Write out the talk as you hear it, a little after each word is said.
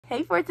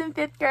Hey, 4th and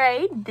 5th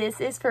grade.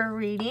 This is for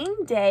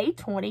reading day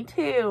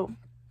 22.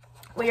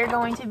 We are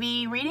going to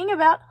be reading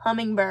about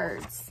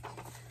hummingbirds.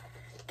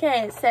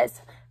 Okay, it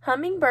says,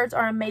 hummingbirds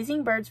are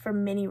amazing birds for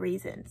many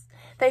reasons.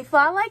 They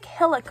fly like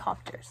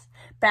helicopters,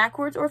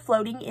 backwards or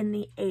floating in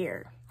the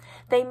air.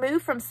 They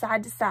move from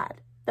side to side.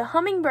 The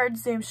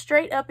hummingbirds zoom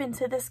straight up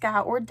into the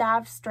sky or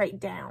dive straight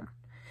down.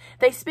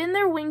 They spin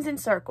their wings in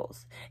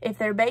circles. If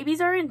their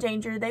babies are in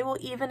danger, they will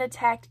even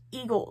attack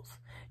eagles.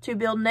 To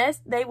build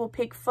nests, they will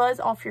pick fuzz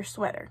off your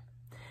sweater.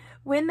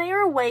 When they are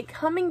awake,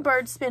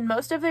 hummingbirds spend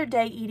most of their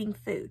day eating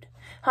food.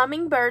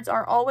 Hummingbirds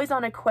are always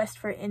on a quest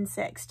for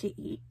insects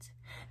to eat.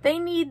 They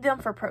need them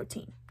for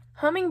protein.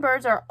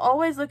 Hummingbirds are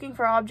always looking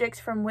for objects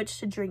from which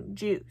to drink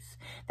juice.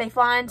 They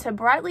fly into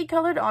brightly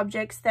colored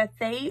objects that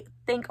they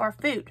think are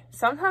food.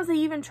 Sometimes they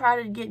even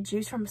try to get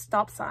juice from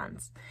stop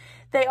signs.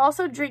 They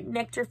also drink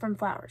nectar from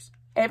flowers.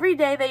 Every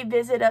day they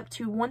visit up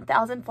to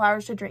 1,000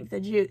 flowers to drink the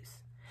juice.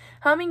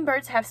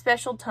 Hummingbirds have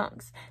special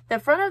tongues. The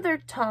front of their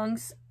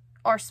tongues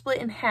are split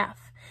in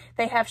half.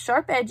 They have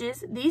sharp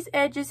edges. These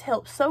edges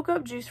help soak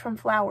up juice from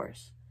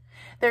flowers.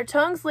 Their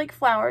tongues lick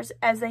flowers.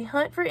 As they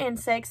hunt for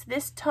insects,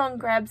 this tongue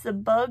grabs the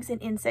bugs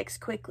and insects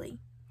quickly.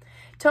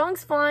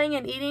 Tongues, flying,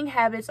 and eating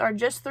habits are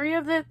just 3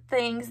 of the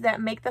things that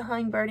make the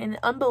hummingbird an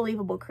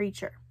unbelievable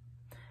creature.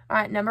 All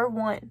right, number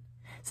 1.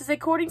 It says,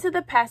 according to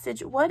the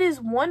passage, what is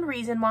one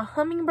reason why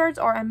hummingbirds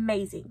are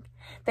amazing?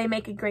 They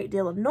make a great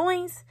deal of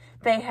noise.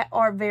 They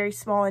are very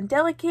small and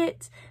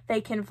delicate.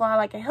 They can fly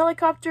like a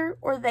helicopter,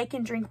 or they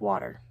can drink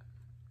water.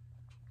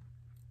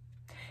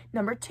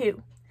 Number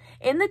 2.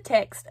 In the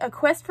text, a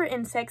quest for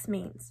insects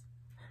means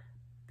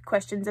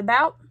questions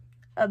about,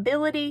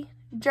 ability,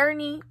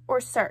 journey, or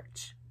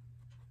search.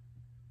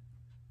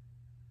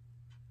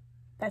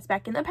 That's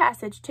back in the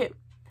passage too.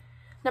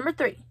 Number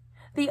 3.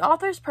 The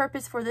author's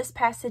purpose for this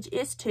passage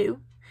is to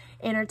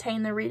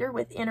entertain the reader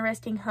with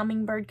interesting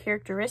hummingbird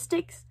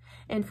characteristics,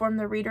 inform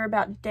the reader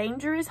about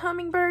dangerous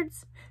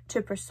hummingbirds,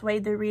 to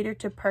persuade the reader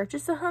to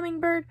purchase a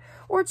hummingbird,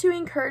 or to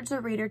encourage the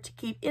reader to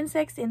keep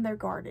insects in their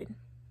garden.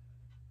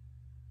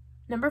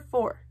 Number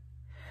 4.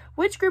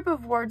 Which group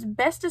of words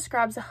best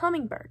describes a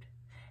hummingbird?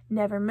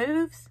 Never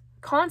moves,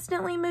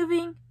 constantly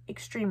moving,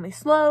 extremely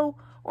slow,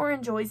 or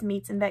enjoys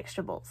meats and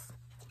vegetables.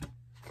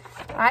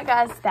 All right,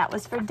 guys, that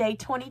was for day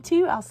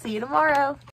 22. I'll see you tomorrow.